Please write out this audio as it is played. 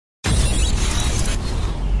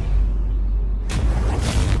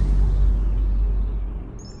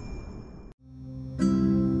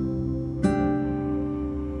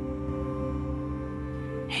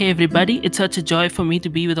Hey everybody, it's such a joy for me to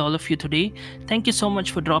be with all of you today. Thank you so much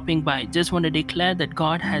for dropping by. Just want to declare that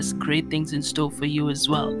God has great things in store for you as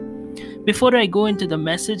well. Before I go into the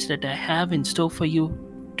message that I have in store for you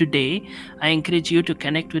today, I encourage you to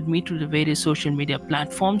connect with me through the various social media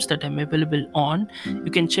platforms that I'm available on. You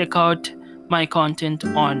can check out my content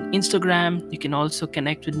on Instagram. You can also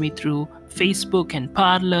connect with me through Facebook and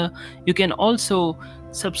Parler. You can also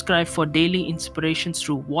subscribe for daily inspirations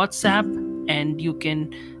through WhatsApp, and you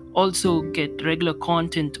can also get regular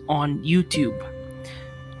content on YouTube.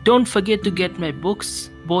 Don't forget to get my books,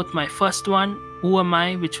 both my first one, Who Am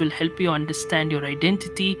I, which will help you understand your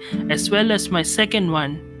identity, as well as my second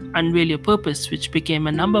one, Unveil Your Purpose, which became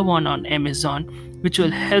a number one on Amazon, which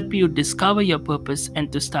will help you discover your purpose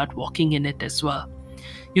and to start walking in it as well.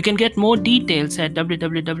 You can get more details at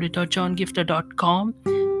www.johngiftah.com,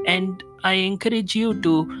 and I encourage you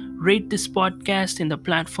to rate this podcast in the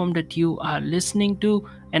platform that you are listening to,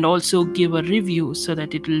 and also give a review so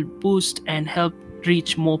that it will boost and help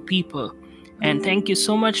reach more people. And thank you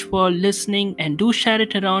so much for listening, and do share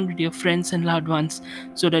it around with your friends and loved ones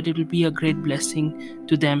so that it will be a great blessing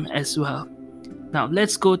to them as well. Now,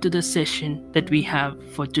 let's go to the session that we have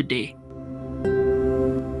for today.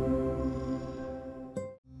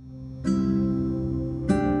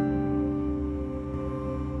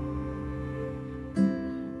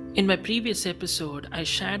 In my previous episode, I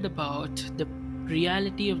shared about the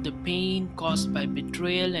reality of the pain caused by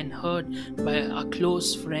betrayal and hurt by our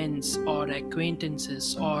close friends or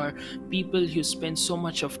acquaintances or people you spend so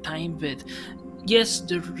much of time with. Yes,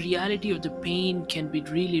 the reality of the pain can be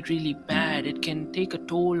really, really bad. It can take a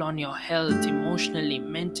toll on your health, emotionally,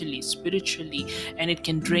 mentally, spiritually, and it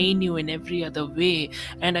can drain you in every other way.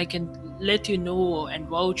 And I can let you know and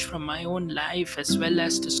vouch from my own life, as well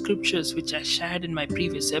as the scriptures which I shared in my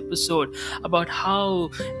previous episode, about how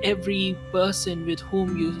every person with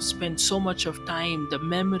whom you spend so much of time, the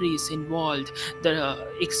memories involved, the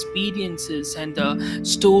experiences and the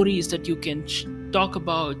stories that you can talk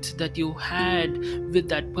about that you had with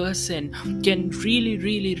that person can really,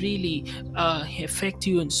 really, really affect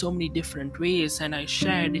you in so many different ways. And I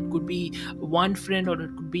shared it could be one friend, or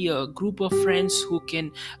it could be a group of friends who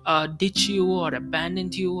can ditch you or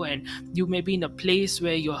abandon you, and you may be in a place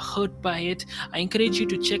where you're hurt by it. I encourage you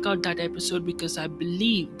to check out that episode, because I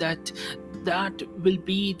believe that will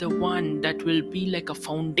be the one that will be like a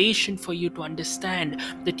foundation for you to understand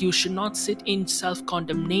that you should not sit in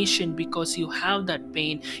self-condemnation because you have that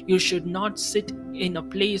pain. You should not sit in a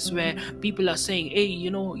place where people are saying, hey,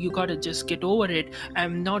 you gotta just get over it,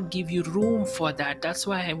 and not give you room for that. That's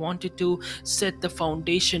why I wanted to set the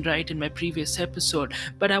foundation right in my previous episode.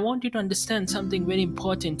 But I want you to understand something very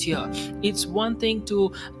important here. It's one thing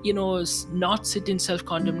to not sit in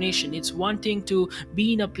self-condemnation. It's one thing to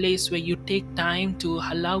be in a place where you take time to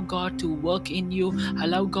allow God to work in you,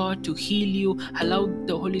 allow God to heal you, allow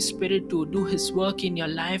the Holy Spirit to do His work in your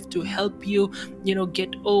life to help you,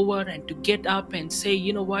 get over and to get up and say,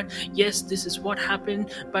 you know what, yes, this is what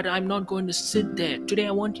happened, but I'm not going to sit there. Today,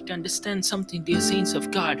 I want you to understand something, dear saints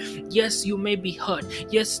of God. Yes, you may be hurt.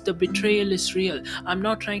 Yes, the betrayal is real. I'm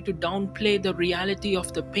not trying to downplay the reality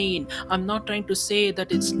of the pain. I'm not trying to say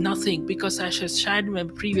that it's nothing, because as I shared in my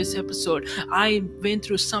previous episode, I went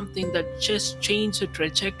through something that just changed the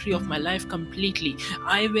trajectory of my life completely.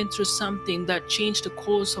 I went through something that changed the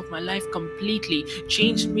course of my life completely,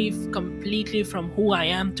 changed me completely from who I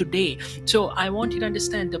am today. So I want you to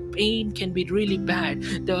understand the pain can be really bad.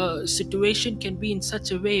 The situation can be in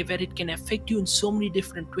such a way where it can affect you in so many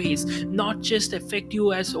different ways. Not just affect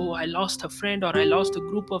you as, oh, I lost a friend or I lost a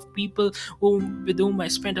group of people with whom I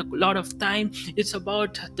spent a lot of time. It's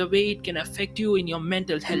about the way it can affect you in your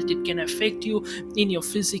mental health. It can affect you in your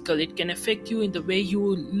physical. It can affect you in the way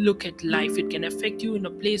you look at life. It can affect you in a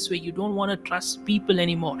place where you don't want to trust people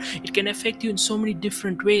anymore. It can affect you in so many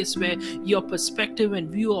different ways where your perspective and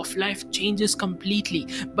view of life changes completely.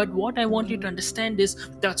 But what I want you to understand is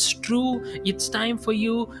that's true. It's time for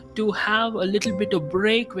you to have a little bit of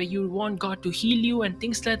break where you want God to heal you and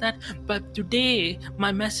things like that. But today,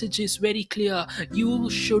 my message is very clear. You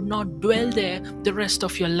should not dwell there the rest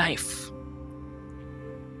of your life.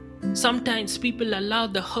 Sometimes people allow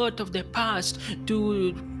the hurt of their past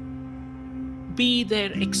to be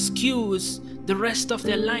their excuse the rest of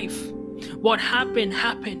their life. What happened,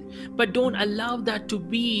 happened. But don't allow that to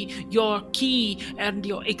be your key and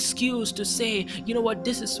your excuse to say, you know what,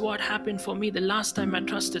 this is what happened for me the last time I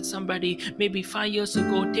trusted somebody, maybe 5 years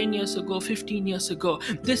ago, 10 years ago, 15 years ago.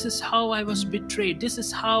 This is how I was betrayed. This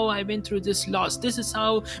is how I went through this loss. This is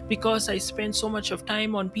how, because I spent so much of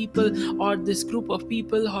time on people or this group of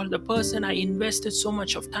people or the person I invested so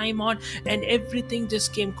much of time on, and everything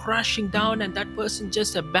just came crashing down, and that person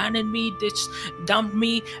just abandoned me, just dumped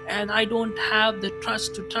me, and I don't have the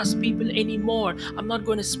trust to trust people anymore. I'm not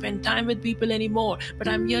going to spend time with people anymore. But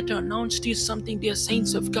I'm here to announce to you something, dear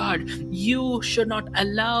saints of God. You should not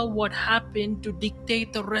allow what happened to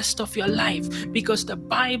dictate the rest of your life, because the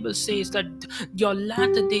Bible says that your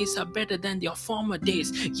latter days are better than your former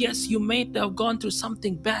days. Yes, you may have gone through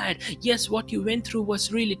something bad. Yes, what you went through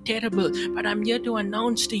was really terrible. But I'm here to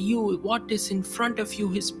announce to you, what is in front of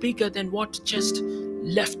you is bigger than what just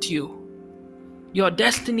left you. Your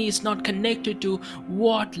destiny is not connected to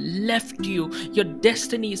what left you. Your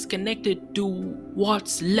destiny is connected to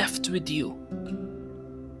what's left with you.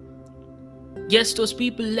 Yes, those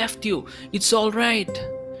people left you. It's all right.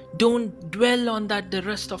 Don't dwell on that the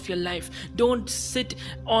rest of your life. Don't sit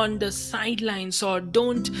on the sidelines, or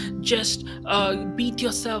don't just beat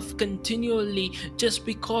yourself continually just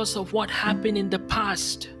because of what happened in the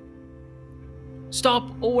past. Stop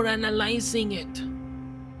overanalyzing it.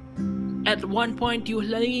 At one point, you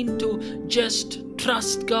learn to just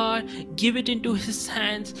trust God, give it into His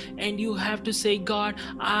hands, and you have to say, God,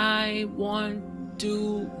 I want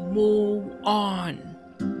to move on.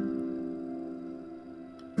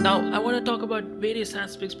 Now, I want to talk about various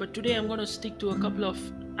aspects, but today I'm going to stick to a couple of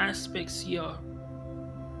aspects here.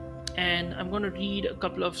 And I'm going to read a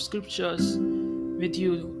couple of scriptures with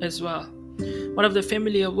you as well. One of the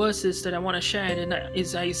familiar verses that I want to share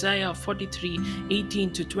is Isaiah 43,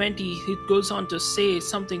 18 to 20. It goes on to say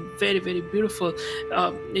something very, very beautiful.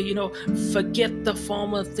 Forget the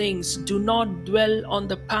former things. Do not dwell on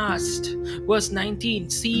the past. Verse 19,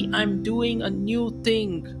 see, I'm doing a new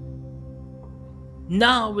thing.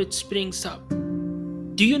 Now it springs up.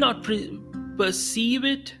 Do you not perceive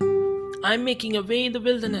it? I'm making a way in the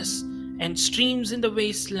wilderness and streams in the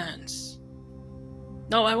wastelands.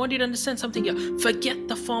 Now, I want you to understand something here. Forget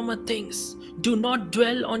the former things. Do not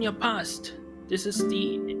dwell on your past. This is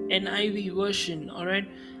the NIV version, all right?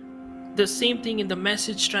 The same thing in the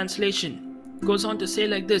Message translation. Goes on to say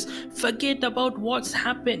like this. Forget about what's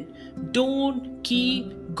happened. Don't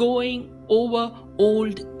keep going over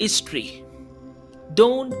old history.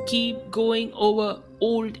 Don't keep going over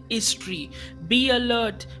old history. Be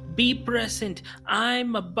alert. Be present.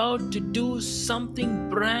 I'm about to do something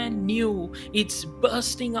brand new. It's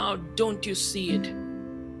bursting out. Don't you see it?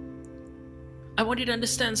 I want you to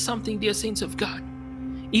understand something, dear saints of God.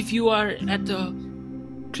 If you are at a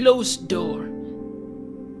closed door,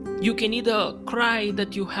 you can either cry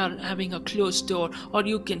that you are having a closed door, or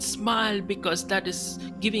you can smile because that is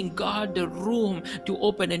giving God the room to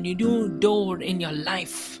open a new door in your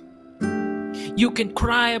life. You can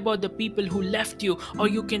cry about the people who left you, or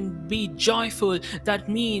you can be joyful. That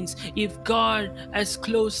means if God has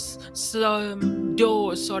closed some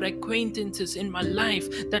doors or acquaintances in my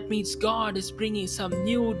life, that means God is bringing some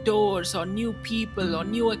new doors or new people or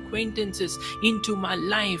new acquaintances into my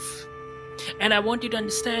life. And I want you to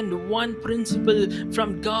understand one principle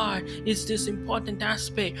from God is this important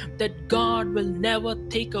aspect, that God will never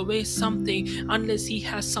take away something unless He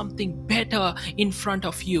has something better in front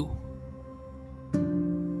of you.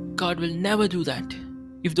 God will never do that.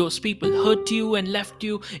 If those people hurt you and left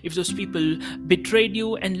you, if those people betrayed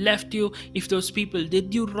you and left you, if those people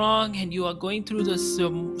did you wrong and you are going through those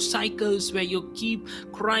cycles where you keep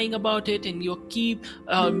crying about it and you keep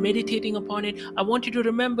meditating upon it, I want you to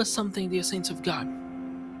remember something, dear saints of God.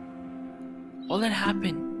 All that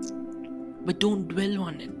happened, but don't dwell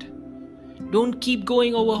on it. Don't keep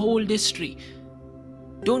going over whole history.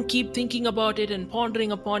 Don't keep thinking about it and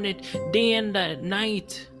pondering upon it day and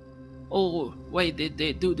night. Oh, why did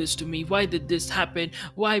they do this to me? Why did this happen?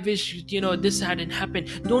 Why wish, this hadn't happened?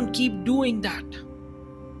 Don't keep doing that.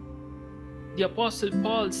 The Apostle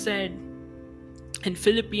Paul said in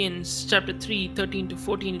Philippians chapter 3, 13 to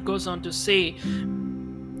 14, it goes on to say,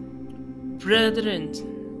 Brethren,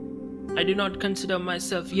 I do not consider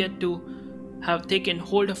myself yet to have taken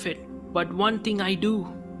hold of it, but one thing I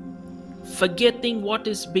do, forgetting what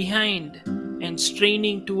is behind and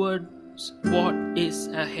straining toward what is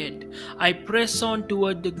ahead. I press on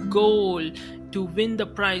toward the goal to win the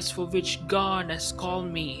prize for which God has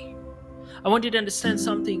called me. I want you to understand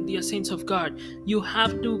something, dear saints of God. You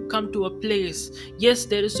have to come to a place. Yes,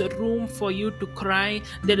 there is a room for you to cry.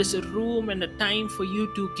 There is a room and a time for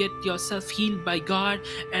you to get yourself healed by God.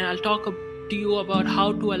 And I'll talk to you about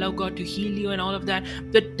how to allow God to heal you and all of that.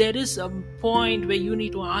 But there is a point where you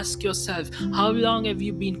need to ask yourself, how long have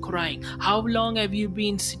you been crying? How long have you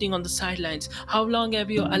been sitting on the sidelines? How long have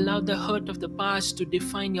you allowed the hurt of the past to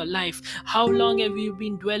define your life? How long have you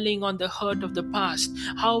been dwelling on the hurt of the past?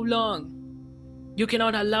 How long? You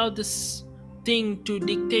cannot allow this thing to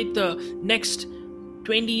dictate the next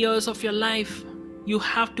 20 years of your life. You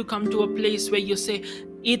have to come to a place where you say,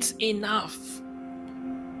 it's enough.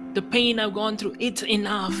 The pain I've gone through, it's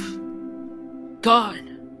enough. God,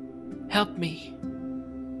 help me.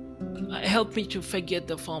 Help me to forget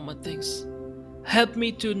the former things. Help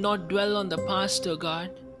me to not dwell on the past, oh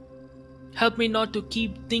God. Help me not to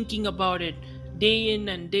keep thinking about it day in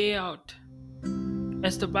and day out.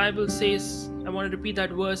 As the Bible says, I want to repeat that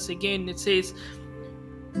verse again. It says,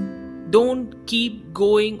 don't keep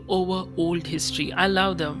going over old history. I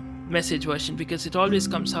love the Message version because it always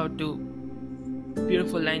comes out to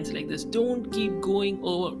beautiful lines like this. Don't keep going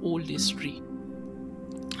over old history.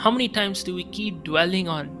 How many times do we keep dwelling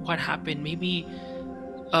on what happened maybe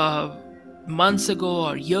months ago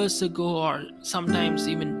or years ago or sometimes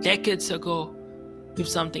even decades ago? If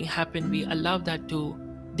something happened, we allow that to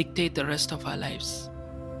dictate the rest of our lives.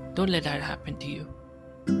 Don't let that happen to you.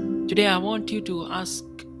 Today I want you to ask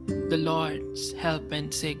the Lord's help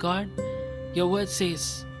and say, God, your word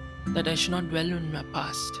says that I should not dwell on my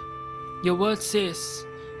past. Your word says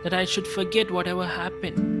that I should forget whatever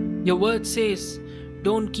happened. Your word says,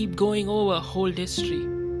 don't keep going over whole history.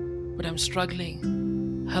 But I'm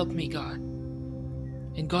struggling. Help me, God.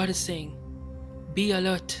 And God is saying, be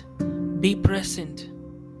alert, be present.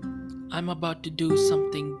 I'm about to do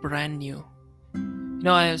something brand new.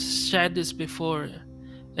 I have shared this before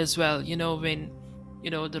as well. When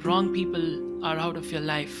the wrong people are out of your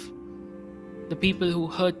life, the people who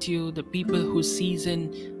hurt you, the people whose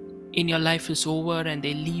season in your life is over and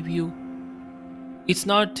they leave you, it's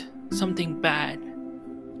not something bad.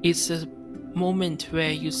 It's a moment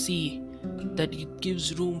where you see that it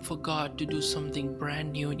gives room for God to do something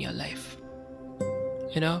brand new in your life.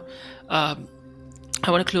 I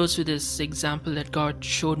want to close with this example that God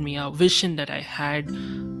showed me, a vision that I had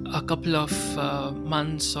a couple of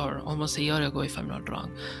months or almost a year ago, if I'm not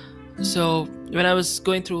wrong. So when I was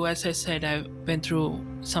going through, as I said, I went through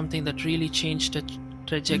something that really changed the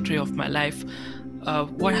trajectory of my life.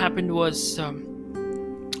 What happened was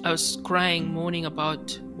I was crying, moaning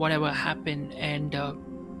about whatever happened, and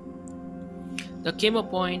there came a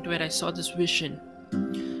point where I saw this vision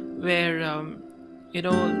where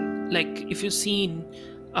like if you've seen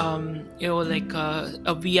like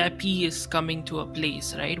a VIP is coming to a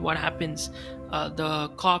place, right? What happens? The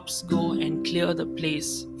cops go and clear the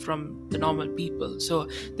place from the normal people. So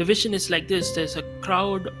the vision is like this: there's a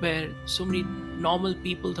crowd where so many normal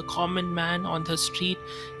people, the common man on the street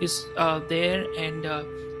is there, and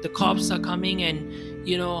the cops are coming and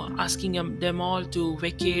asking them all to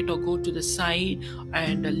vacate or go to the side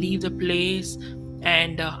and leave the place.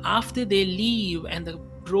 And after they leave and the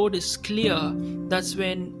road is clear, that's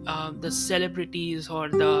when the celebrities or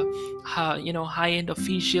the high-end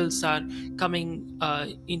officials are coming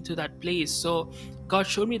into that place. So God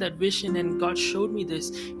showed me that vision, and God showed me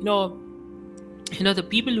this. The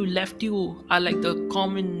people who left you are like the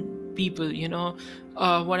common people.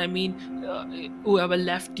 What I mean, whoever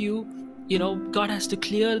left you, God has to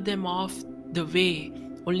clear them off the way.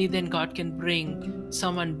 Only then God can bring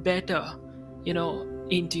someone better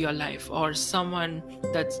into your life, or someone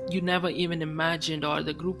that you never even imagined, or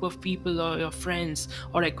the group of people or your friends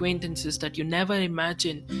or acquaintances that you never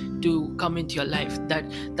imagined to come into your life.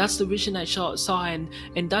 That's the vision I saw,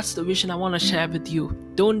 and that's the vision I want to share with you.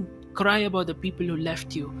 Don't cry about the people who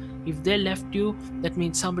left you. If they left you, that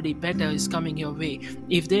means somebody better is coming your way.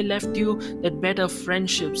 If they left you, that better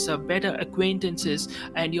friendships or better acquaintances,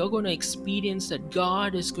 and you're going to experience that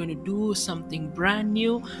God is going to do something brand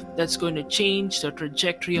new that's going to change the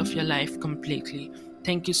trajectory of your life completely.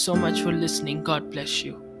 Thank you so much for listening. God bless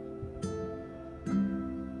you.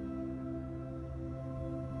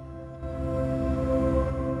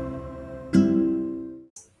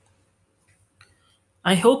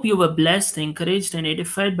 I hope you were blessed, encouraged, and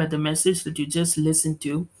edified by the message that you just listened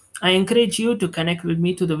to. I encourage you to connect with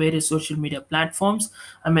me through the various social media platforms.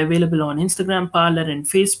 I'm available on Instagram, Parler, and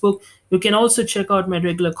Facebook. You can also check out my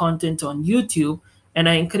regular content on YouTube. And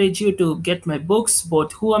I encourage you to get my books,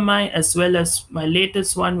 both Who Am I, as well as my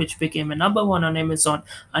latest one, which became a number one on Amazon,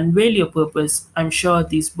 Unveil Your Purpose. I'm sure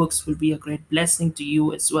these books will be a great blessing to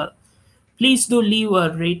you as well. Please do leave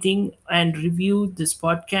a rating and review this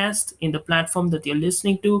podcast in the platform that you're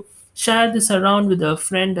listening to. Share this around with a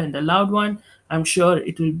friend and a loved one. I'm sure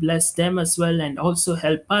it will bless them as well and also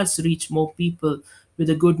help us reach more people with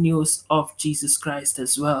the good news of Jesus Christ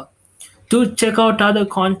as well. Do check out other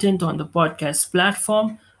content on the podcast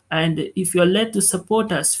platform. And if you're led to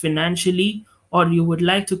support us financially or you would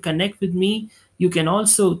like to connect with me, you can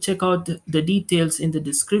also check out the details in the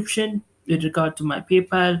description with regard to my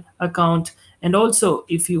PayPal account. And also,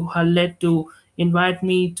 if you are led to invite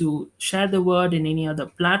me to share the word in any other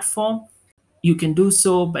platform, you can do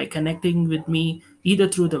so by connecting with me either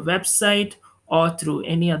through the website or through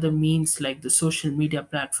any other means like the social media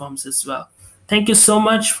platforms as well. Thank you so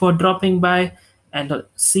much for dropping by, and I'll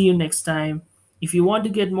see you next time. If you want to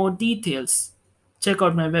get more details, check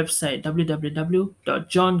out my website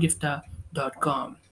www.johngiftah.com.